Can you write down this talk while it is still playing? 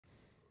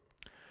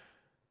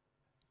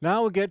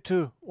Now we get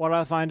to what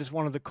I find is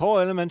one of the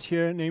core elements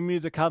here, namely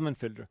the Kalman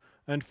filter.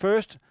 And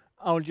first,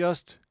 I'll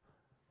just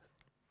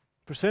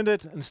present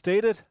it and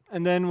state it,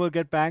 and then we'll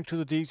get back to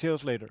the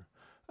details later.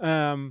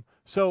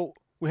 So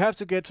we have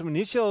to get some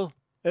initial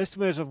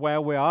estimates of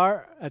where we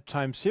are at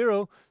time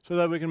 0, so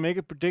that we can make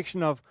a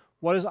prediction of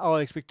what is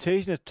our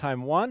expectation at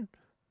time 1.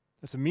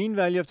 That's the mean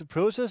value of the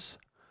process.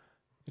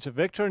 It's a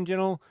vector in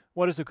general.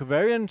 What is the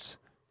covariance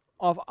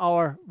of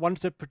our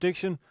one-step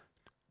prediction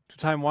to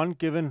time 1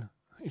 given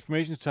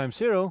information to time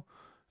 0?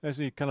 That's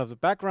the kind of the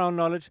background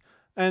knowledge.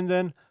 And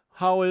then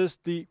how is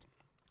the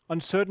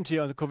uncertainty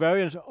or the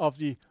covariance of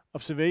the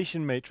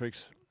observation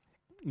matrix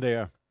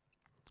there,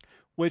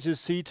 which is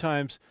C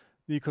times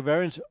the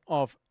covariance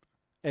of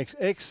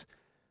XX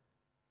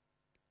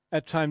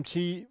at time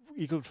t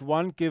equal to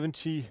 1 given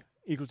t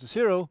equal to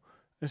 0,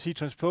 and C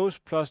transpose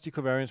plus the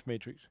covariance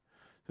matrix.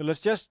 So let's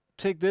just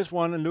take this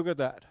one and look at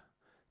that.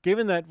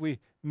 Given that we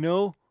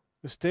know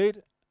the state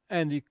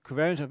and the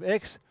covariance of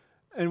X,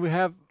 and we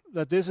have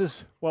that this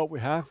is what we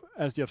have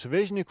as the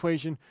observation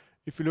equation.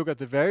 If you look at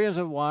the variance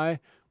of Y,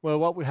 well,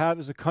 what we have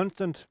is a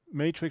constant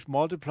matrix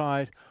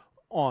multiplied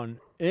on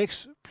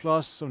X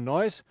plus some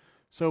noise.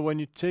 So when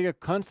you take a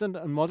constant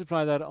and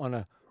multiply that on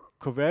a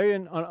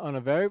covariant, on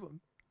a variable,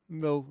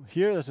 well,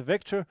 here as a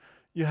vector,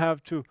 you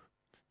have to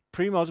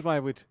pre-multiply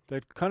with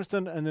that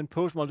constant and then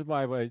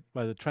post-multiply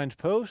by the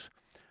transpose.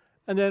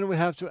 And then we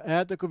have to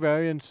add the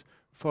covariance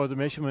for the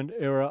measurement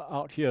error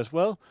out here as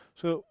well.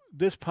 So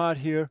this part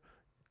here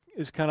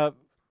is kind of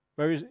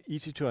very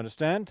easy to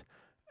understand.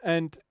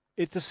 And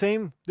it's the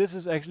same. This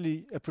is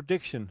actually a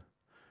prediction.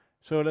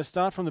 So let's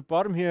start from the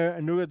bottom here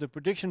and look at the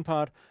prediction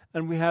part.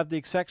 And we have the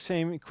exact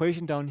same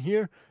equation down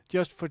here,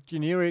 just for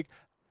generic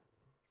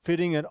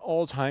fitting at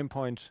all time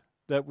points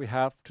that we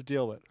have to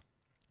deal with.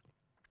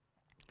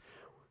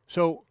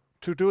 So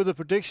to do the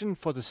prediction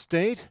for the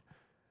state,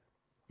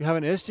 we have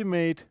an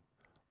estimate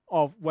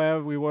of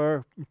where we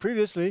were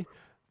previously,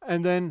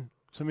 and then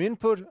some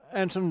input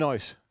and some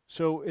noise.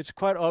 So it's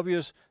quite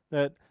obvious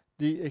that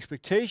the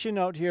expectation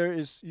out here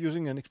is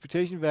using an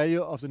expectation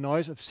value of the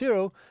noise of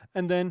 0,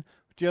 and then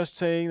just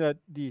saying that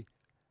the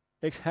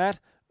x hat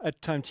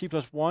at time t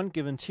plus 1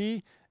 given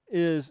t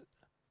is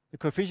the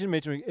coefficient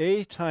matrix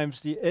A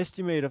times the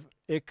estimate of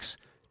x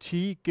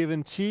t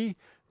given t.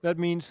 That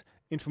means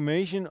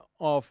information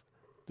of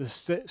the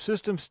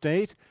system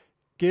state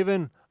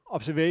given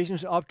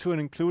observations up to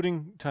and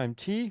including time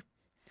t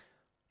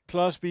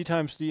plus b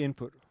times the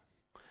input.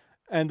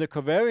 And the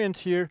covariance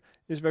here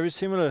is very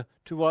similar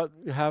to what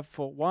you have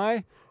for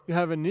y. You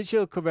have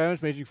initial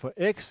covariance matrix for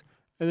x,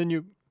 and then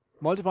you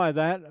multiply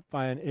that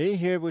by an a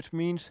here, which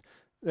means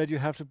that you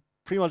have to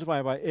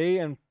pre-multiply by a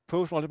and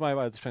post-multiply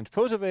by the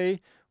transpose of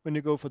a when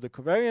you go for the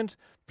covariance,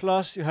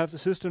 plus you have the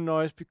system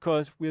noise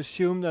because we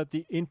assume that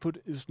the input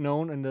is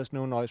known and there's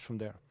no noise from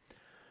there.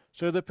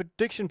 So the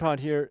prediction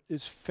part here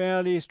is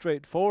fairly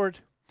straightforward.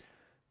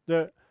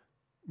 The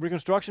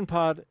reconstruction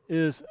part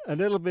is a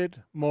little bit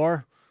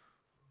more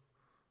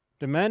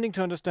demanding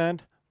to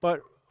understand,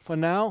 but for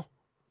now,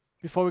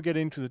 before we get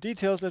into the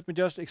details, let me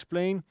just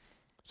explain.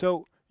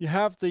 So you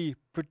have the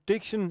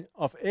prediction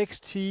of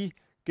xt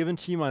given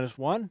t minus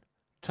 1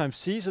 times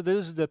c. So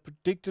this is the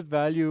predicted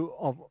value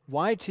of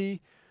yt.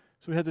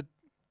 So we have the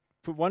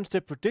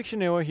one-step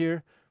prediction error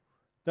here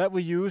that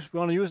we use. We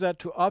want to use that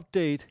to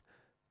update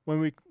when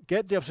we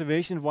get the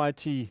observation of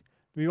yt.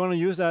 We want to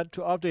use that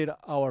to update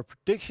our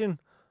prediction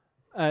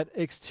at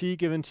xt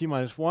given t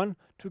minus 1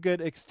 to get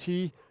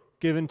xt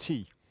given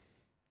t.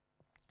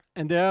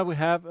 And there we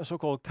have a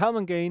so-called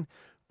Kalman gain,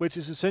 which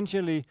is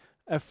essentially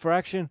a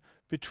fraction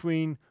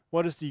between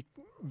what is the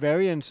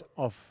variance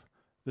of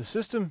the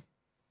system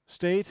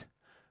state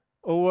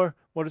over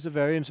what is the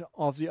variance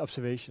of the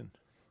observation.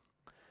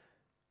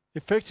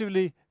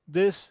 Effectively,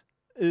 this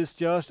is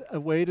just a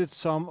weighted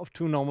sum of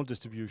two normal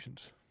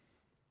distributions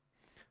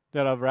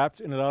that are wrapped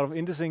in a lot of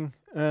indexing.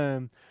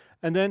 And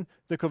then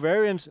the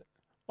covariance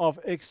of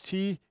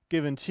xt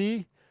given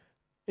t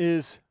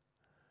is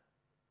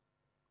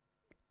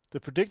the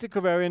predicted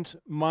covariance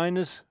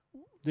minus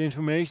the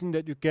information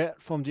that you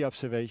get from the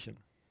observation.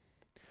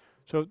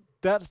 So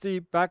that's the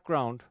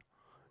background.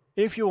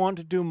 If you want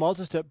to do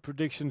multi-step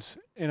predictions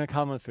in a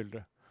Kalman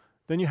filter,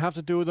 then you have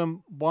to do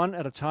them one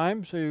at a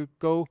time. So you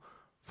go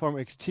from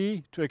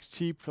xt to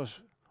xt plus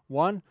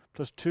 1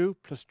 plus 2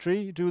 plus 3.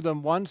 You do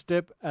them one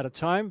step at a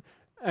time,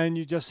 and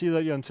you just see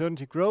that your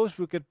uncertainty grows.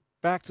 We'll get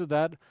back to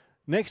that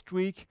next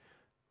week.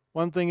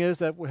 One thing is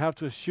that we have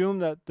to assume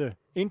that the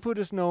input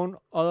is known,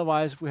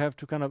 otherwise we have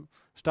to kind of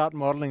start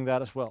modeling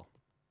that as well.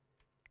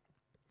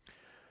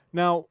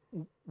 Now,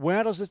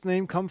 where does this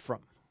name come from?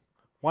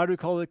 Why do we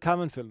call it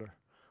Kalman filter?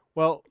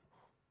 Well,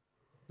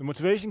 the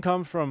motivation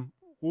comes from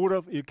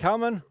Rudolf E.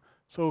 Kalman.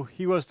 So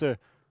he was the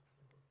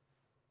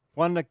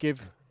one that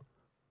gave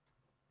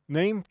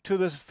name to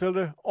this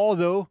filter,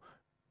 although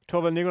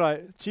Torvald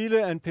Nikolai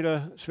Thiele and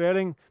Peter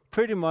Swerling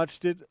pretty much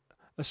did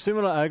a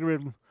similar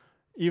algorithm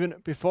even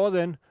before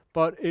then,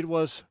 but it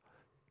was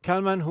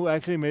Kalman who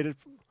actually made it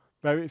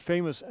very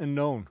famous and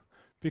known,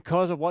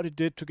 because of what it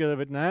did together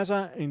with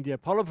NASA in the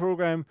Apollo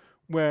program,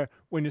 where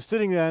when you're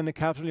sitting there in the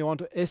capsule, you want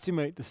to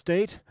estimate the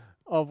state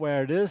of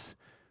where it is.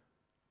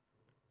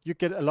 You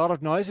get a lot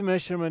of noisy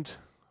measurement,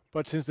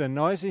 but since they're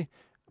noisy,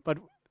 but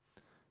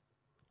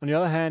on the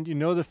other hand, you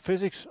know the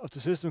physics of the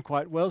system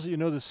quite well, so you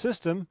know the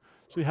system,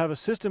 so you have a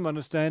system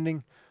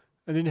understanding,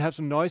 and then you have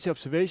some noisy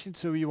observations,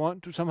 so you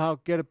want to somehow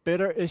get a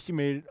better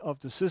estimate of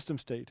the system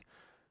state.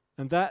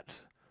 And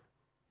that,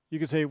 you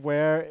could say,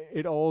 where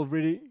it all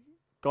really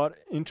got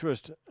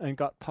interest and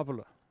got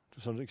popular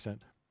to some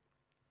extent.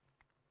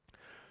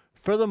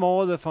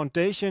 Furthermore, the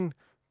foundation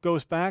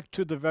goes back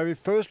to the very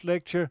first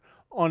lecture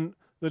on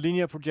the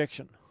linear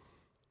projection.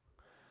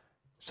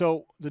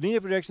 So the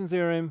linear projection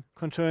theorem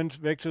concerns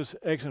vectors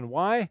x and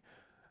y,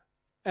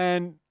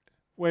 and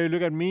where you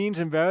look at means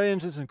and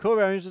variances and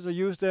covariances are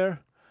used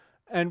there,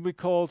 and we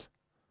called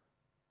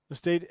the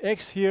state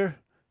x here,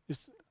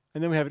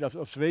 and then we have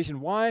observation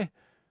y,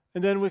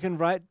 and then we can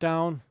write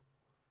down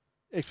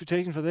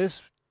expectation for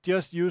this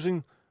just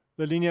using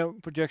the linear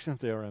projection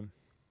theorem.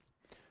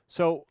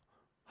 So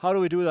how do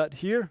we do that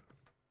here?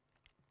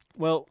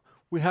 Well,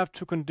 we have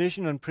to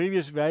condition on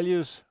previous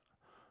values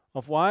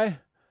of y,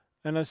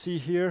 and I see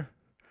here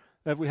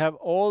that we have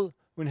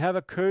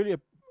a curly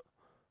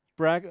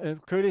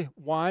curly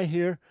y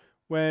here,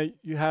 where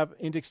you have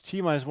index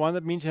t minus 1.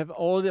 That means you have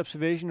all the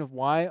observation of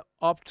y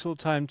up till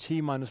time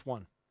t minus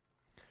 1.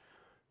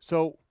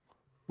 So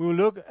we will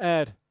look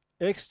at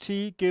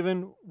xt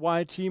given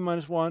yt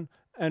minus 1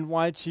 and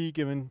yt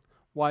given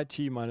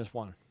yt minus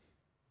 1.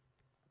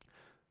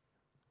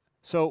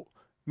 So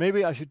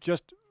maybe I should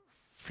just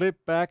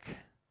flip back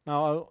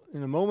now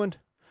in a moment.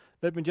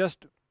 Let me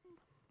just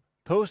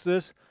post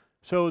this.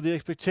 So the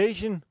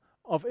expectation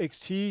of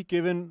xt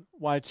given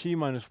yt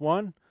minus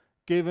 1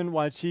 given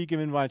yt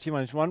given yt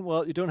minus 1,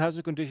 well, you don't have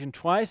the condition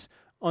twice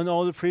on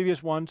all the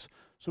previous ones,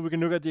 so we can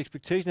look at the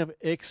expectation of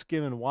x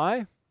given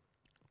y,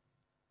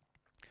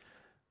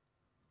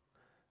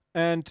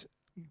 and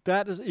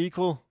that is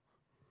equal,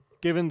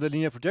 given the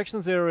linear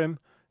projection theorem,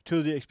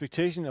 to the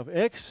expectation of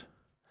x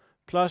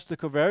plus the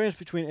covariance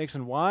between x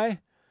and y.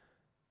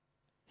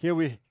 Here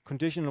we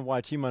condition on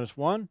yt minus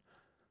 1,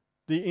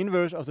 the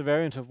inverse of the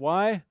variance of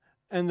y,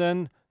 and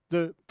then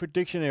the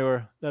prediction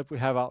error that we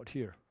have out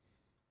here.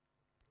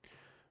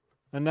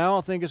 And now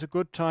I think it's a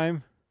good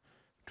time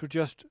to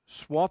just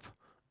swap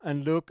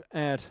and look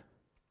at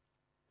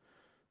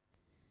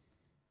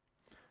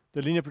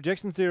the linear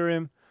projection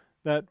theorem,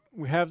 that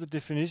we have the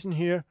definition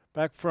here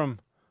back from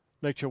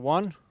lecture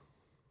 1.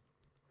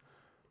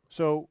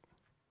 So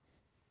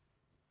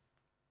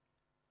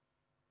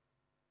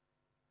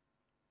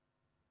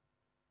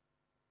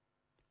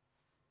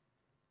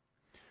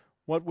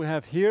what we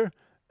have here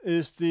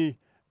is the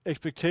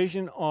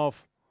expectation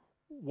of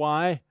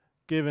y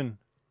given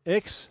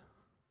x.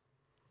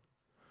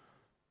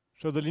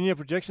 So the linear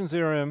projection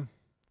theorem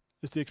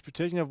is the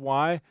expectation of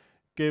y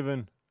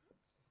given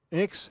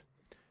x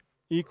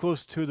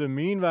equals to the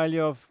mean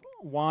value of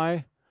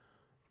y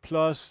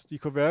plus the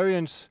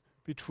covariance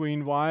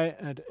between y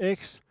and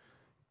x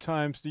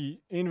times the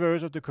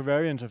inverse of the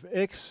covariance of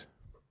x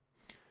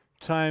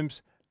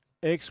times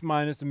x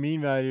minus the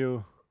mean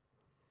value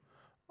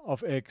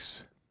of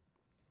x.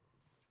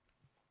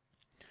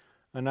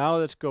 And now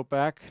let's go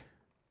back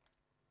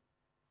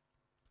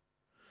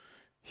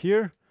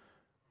here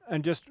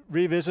and just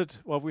revisit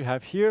what we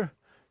have here.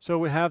 So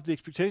we have the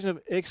expectation of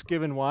x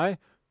given y.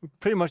 We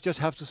pretty much just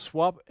have to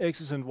swap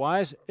x's and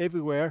y's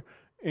everywhere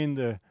in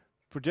the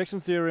projection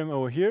theorem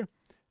over here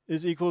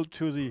is equal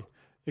to the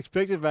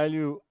expected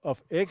value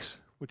of x,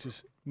 which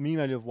is mean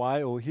value of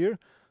y over here,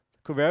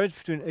 covariance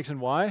between x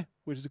and y,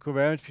 which is the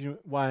covariance between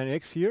y and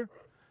x here,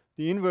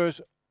 the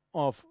inverse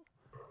of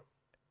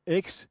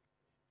x,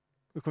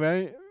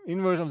 the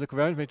inverse of the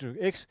covariance matrix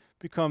of x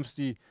becomes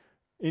the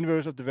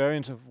inverse of the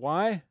variance of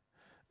y,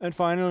 and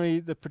finally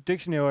the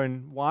prediction error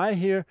in y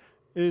here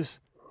is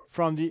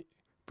from the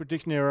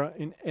prediction error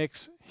in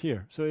x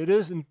here. So it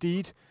is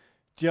indeed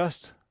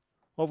just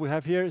what we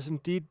have here is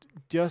indeed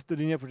just the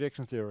linear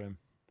projection theorem.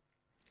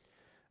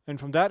 And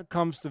from that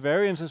comes the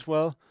variance as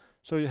well.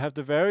 So you have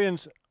the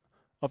variance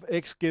of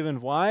x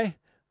given y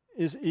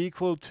is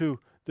equal to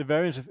the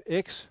variance of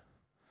x,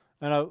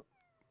 and I'll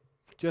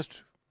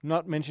just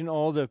not mention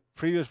all the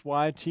previous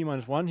yt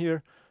minus 1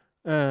 here.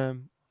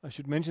 I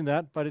should mention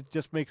that, but it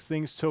just makes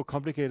things so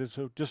complicated.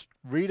 So just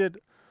read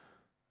it.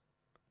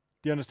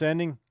 The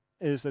understanding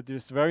is that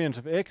this variance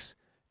of x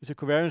is a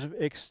covariance of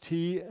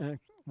xt and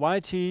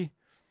yt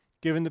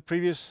given the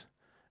previous,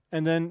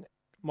 and then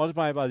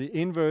multiplied by the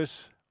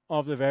inverse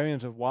of the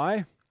variance of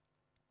y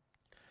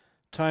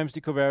times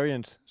the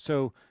covariance.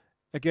 So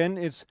again,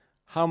 it's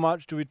how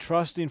much do we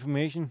trust the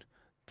information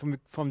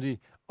from the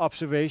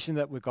observation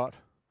that we got.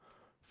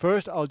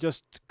 First, I'll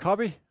just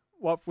copy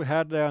what we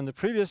had there on the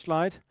previous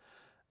slide,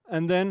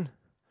 and then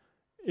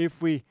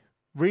if we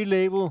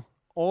relabel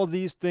all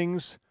these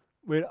things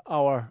with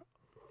our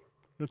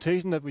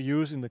notation that we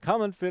use in the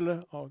Kalman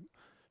filter, or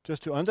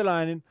just to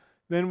underline it,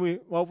 then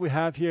what we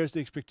have here is the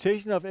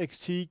expectation of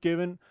xt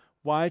given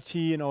yt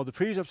in all the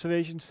previous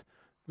observations.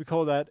 We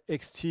call that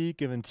xt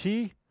given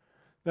t.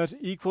 That's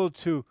equal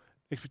to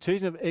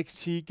expectation of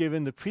xt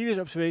given the previous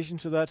observation,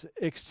 so that's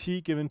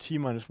xt given t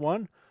minus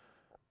 1,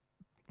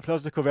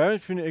 plus the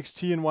covariance between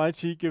xt and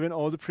yt given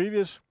all the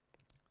previous.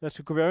 That's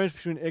the covariance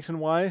between x and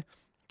y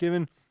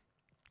given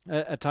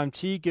at time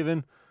t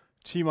given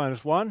t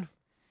minus 1.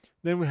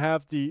 Then we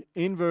have the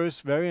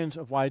inverse variance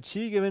of yt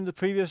given the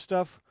previous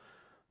stuff.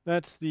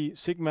 That's the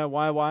sigma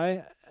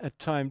yy at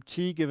time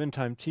t given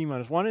time t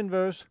minus 1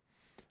 inverse.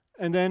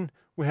 And then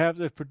we have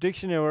the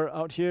prediction error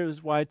out here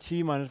is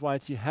yt minus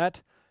yt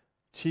hat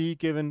t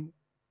given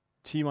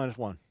t minus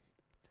 1.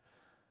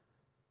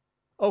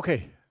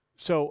 Okay,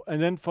 so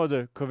and then for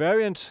the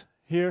covariance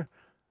here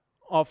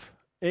of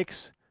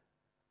x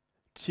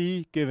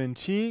t given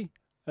t,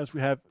 as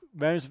we have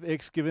variance of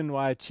x given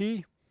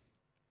yt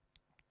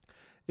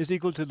is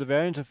equal to the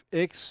variance of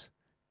x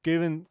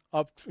given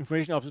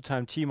information up to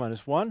time t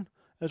minus 1,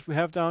 as we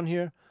have down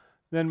here,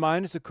 then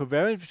minus the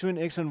covariance between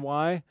x and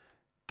y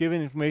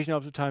given information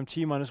up to time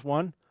t minus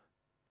 1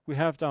 we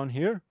have down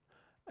here,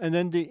 and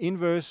then the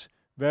inverse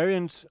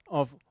variance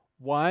of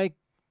y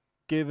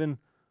given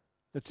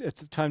at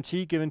the time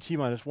t given t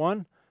minus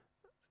 1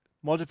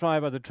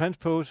 multiplied by the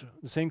transpose,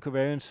 the same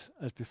covariance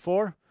as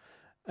before.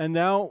 And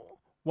now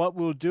what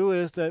we'll do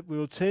is that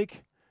we'll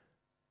take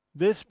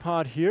this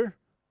part here,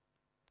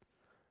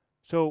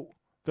 so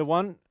the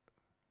one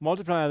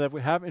multiplier that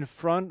we have in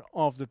front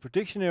of the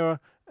prediction error,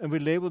 and we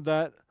label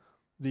that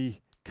the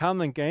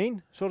Kalman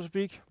gain, so to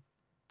speak.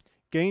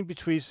 Gain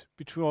between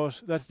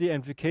us, that's the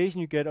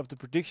amplification you get of the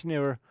prediction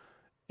error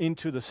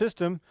into the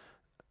system.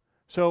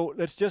 So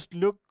let's just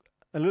look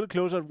a little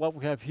closer at what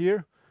we have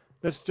here.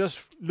 Let's just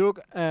look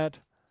at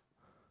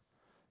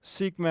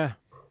sigma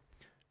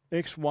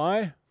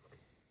xy.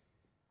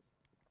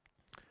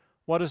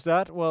 What is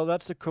that? Well,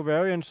 that's the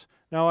covariance.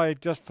 Now I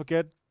just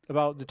forget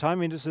about the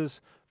time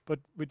indices, but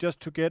just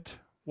to get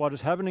what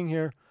is happening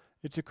here,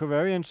 it's a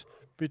covariance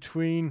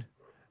between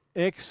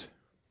x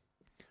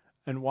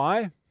and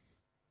y.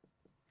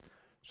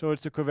 So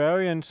it's the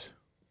covariance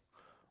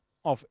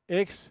of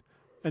x,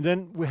 and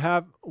then we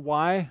have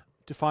y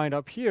defined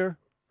up here.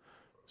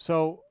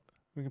 So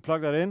we can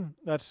plug that in.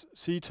 That's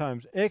c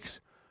times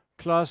x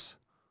plus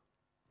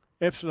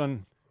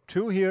epsilon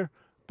 2 here.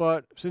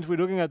 But since we're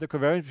looking at the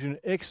covariance between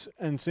x,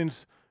 and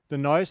since the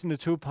noise in the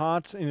two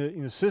parts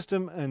in the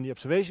system and the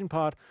observation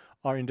part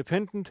are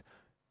independent,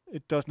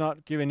 it does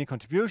not give any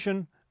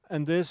contribution,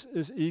 and this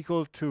is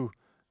equal to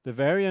the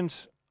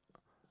variance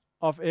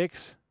of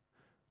x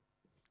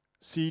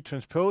c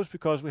transpose,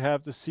 because we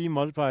have the c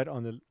multiplied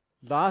on the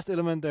last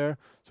element there,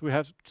 so we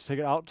have to take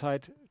it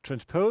outside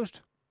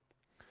transposed.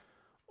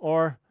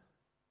 Or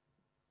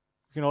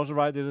you can also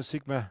write this as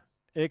sigma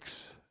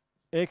x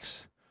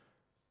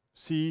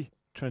c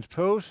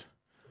transpose.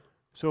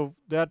 So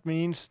that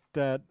means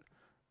that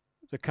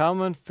the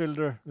Kalman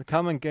filter, the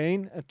Kalman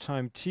gain at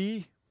time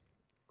t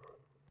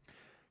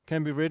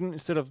can be written,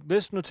 instead of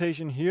this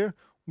notation here,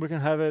 we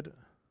can have it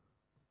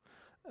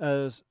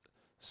as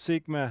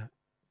sigma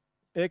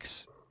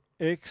x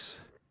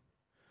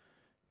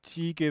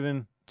t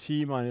given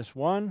t minus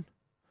 1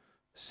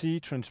 c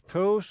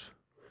transpose,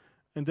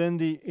 and then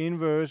the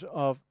inverse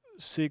of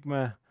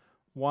sigma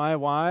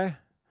yy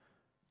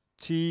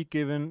t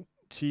given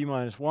t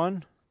minus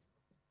 1,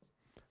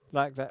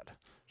 like that.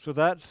 So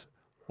that's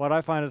what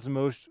I find is the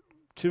most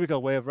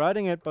typical way of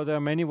writing it, but there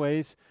are many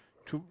ways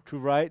to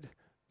write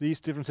these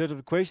different sets of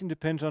equations.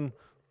 Depends on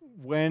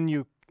when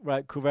you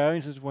write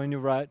covariances, when you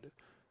write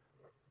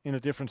in a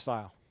different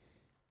style.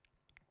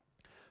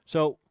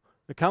 So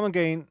the Kalman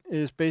gain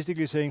is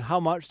basically saying how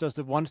much does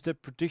the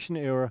one-step prediction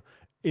error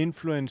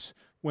influence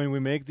when we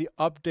make the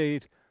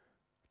update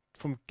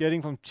from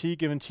getting from t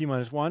given t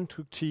minus 1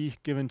 to t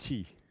given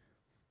t.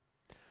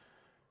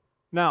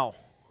 Now,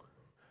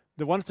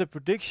 the one-step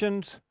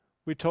predictions,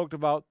 we talked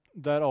about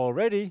that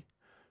already,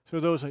 so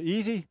those are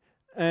easy.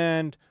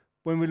 And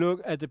when we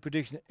look at the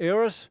prediction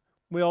errors,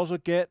 we also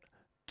get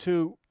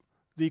to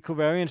the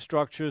covariance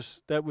structures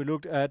that we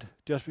looked at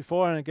just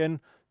before. And again,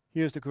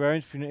 here's the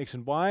covariance between x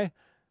and y.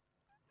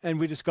 And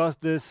we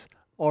discussed this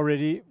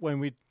already when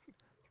we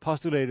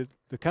postulated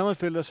the Kalman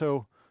filter,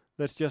 so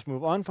let's just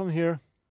move on from here.